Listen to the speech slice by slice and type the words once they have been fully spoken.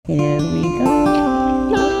Here we go.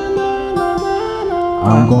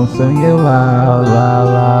 I'm gonna sing it loud, la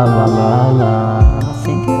la la la la.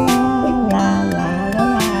 Sing it loud, la la la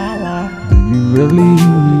la la. Do you really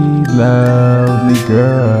love me,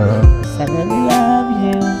 girl? Yes, I really love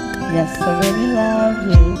you. Yes, I really love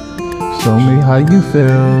you. Show me how you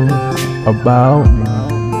feel about me.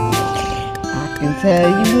 I can tell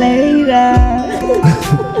you later.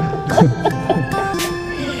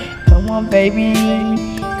 Come on, baby.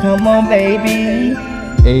 Come on, baby.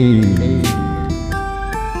 Hey,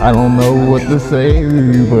 I don't know what to say,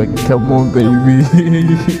 but come on, baby.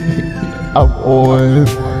 I'm on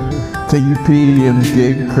TP and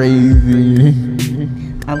get crazy.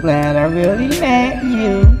 I'm glad I really met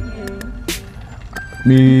you.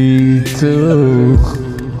 Me too.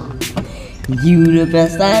 You the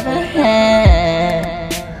best I ever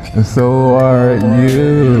had. And so are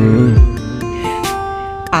you.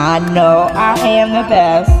 I know I am the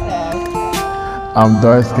best. I'm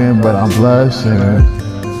dark skinned, but I'm blushing.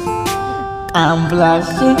 I'm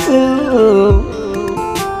blushing too.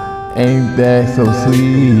 Ain't that so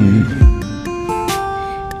sweet?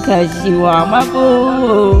 'Cause you are my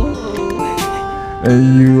boo.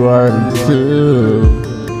 And you are too.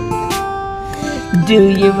 Do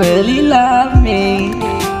you really love me?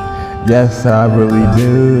 Yes, I really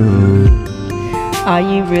do. Are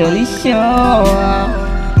you really sure?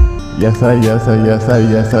 Yes, I am.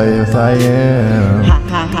 Ha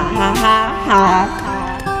ha ha ha ha ha.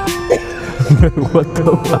 What the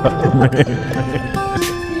fuck, man?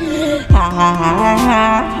 Ha ha ha ha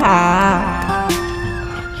ha.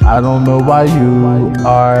 I don't know why you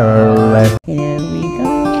are left. Here we go.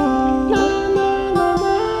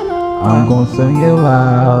 I'm gonna sing it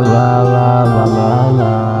loud, la la la la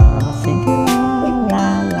la. Sing it loud, la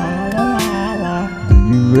la la la la. Do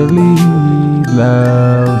you really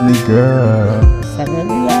love me, girl? Yes, I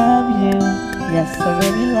really love you. Yes, I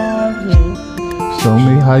really love you. Show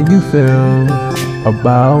me how you feel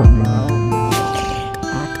about me.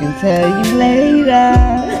 I can tell you later.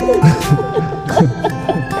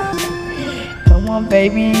 Come on,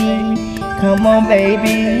 baby. Come on,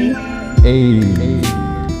 baby. Hey,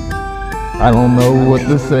 I don't know what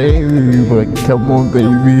to say, but come on,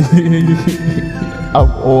 baby. I'm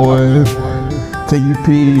on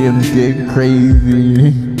TP and get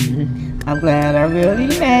crazy. I'm glad I really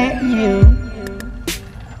met you.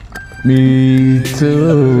 Me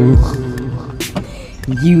too.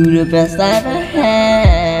 You the best I ever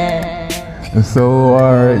had. And so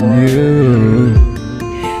are you.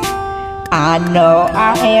 I know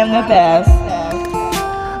I am the best.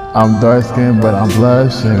 I'm dark skinned, but I'm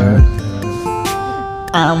blushing.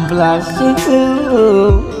 I'm blushing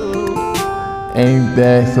too. Ain't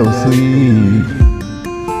that so sweet?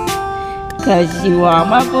 'Cause you are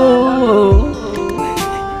my boo.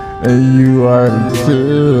 And you are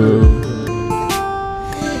too.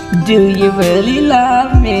 Do you really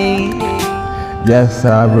love me? Yes,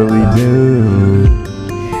 I really do.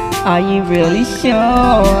 Are you really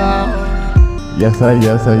sure? Yes, I am.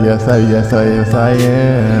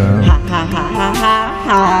 Ha ha ha ha ha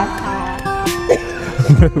ha.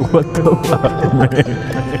 What the fuck, man?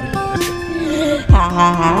 Ha ha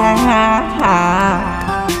ha ha ha.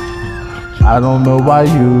 I don't know why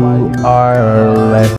you are left.